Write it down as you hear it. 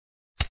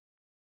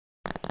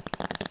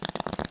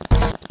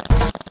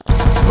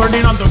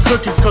burning on the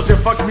cookies, cause it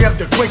fucks me up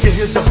the quickest.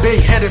 Is the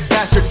big-headed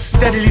bastard,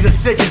 steadily the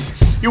sickest.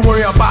 You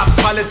worry about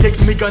politics,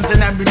 me guns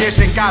and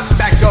ammunition. Got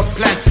backup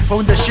plans for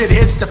when the shit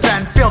hits the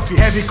fan. Filthy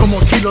heavy como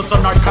kilos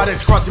of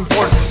narcotics crossing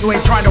port. You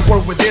ain't trying to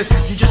work with this,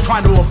 you just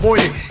trying to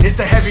avoid it. It's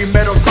the heavy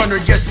metal gunner,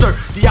 yes sir,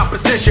 the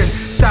opposition.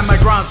 Stand my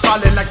ground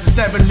solid like the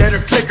 7-letter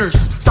clickers.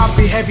 Stop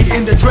me heavy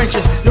in the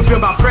trenches, you'll feel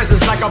my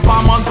presence like a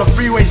bomb on the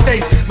freeway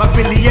stage. My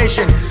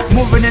affiliation,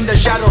 moving in the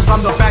shadows,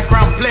 I'm the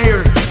background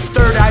player.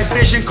 Third eye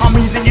vision, call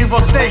me the evil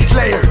snake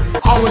slayer.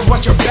 Always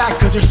watch your back,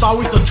 cause there's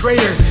always the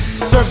traitor.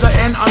 Serve the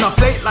end on a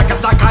plate like a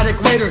psychotic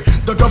waiter.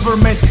 The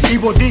government's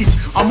evil deeds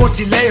are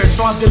multi-layered,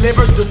 so I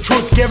deliver the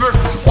truth giver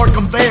or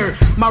conveyor.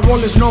 My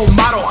role is no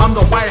model, I'm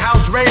the White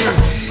House raider.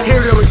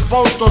 Here to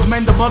expose those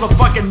men, the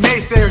motherfucking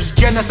naysayers.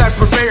 Genocide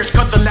purveyors,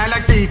 cut the land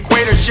like the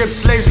equator. Ship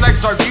slaves like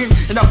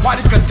sardines in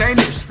aquatic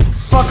containers.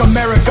 Fuck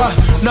America,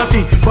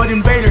 nothing but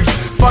invaders.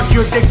 Fuck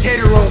your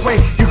dictator away,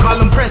 you call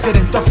him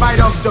president. The fight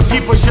of the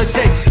people should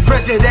take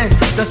precedence.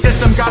 The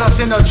system got us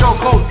in a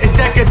chokehold, it's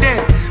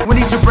decadent.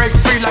 We need to break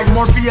free like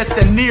Morpheus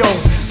and Neo.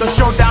 The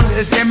showdown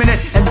is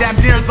imminent and damn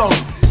near though.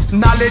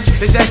 Knowledge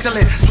is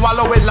excellent,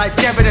 swallow it like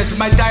evidence.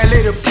 My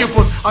dilated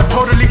pupils are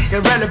totally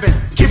irrelevant.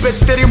 Keep it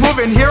steady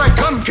moving, here I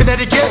come,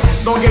 Connecticut.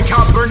 Don't get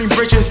caught burning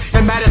bridges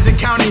in Madison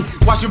County.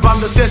 Watch me bomb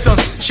the system,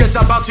 shit's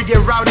about to get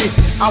rowdy.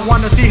 I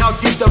wanna see how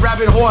deep the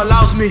rabbit hole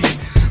allows me.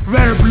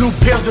 Red or blue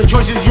pills, the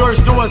choice is yours.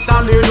 Do a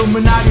soundly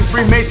Illuminati,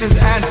 Freemasons,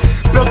 and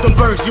build the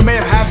burgs. You may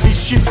have had these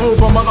sheep food,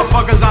 but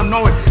motherfuckers I'm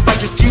knowing. But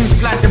your schemes,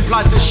 plans, and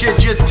plots, the shit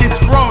just keeps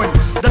growing.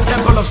 The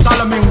Temple of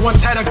Solomon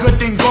once had a good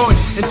thing going,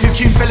 until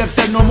King Philip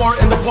said no more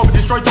and the Pope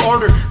destroyed the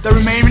order. The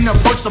remaining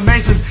approached the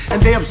Masons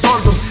and they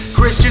absorbed them.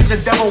 Christians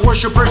and devil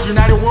worshippers,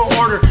 United World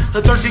Order.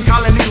 The 13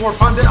 colonies were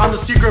funded on a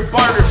secret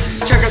barter.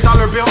 Check a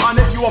dollar bill on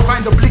it, you will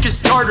find the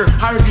bleakest charter.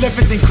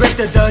 Hieroglyphics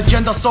encrypted, the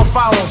agenda so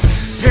foul.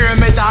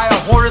 Pyramid, the eye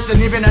of Horus,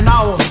 and even an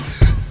owl.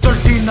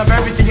 13 of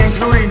everything,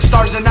 including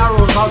stars and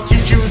arrows. I'll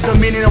teach you the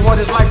meaning of what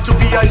it's like to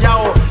be a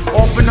yaoi.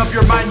 Open up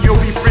your mind,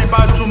 you'll be free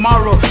by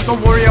tomorrow.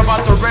 Don't worry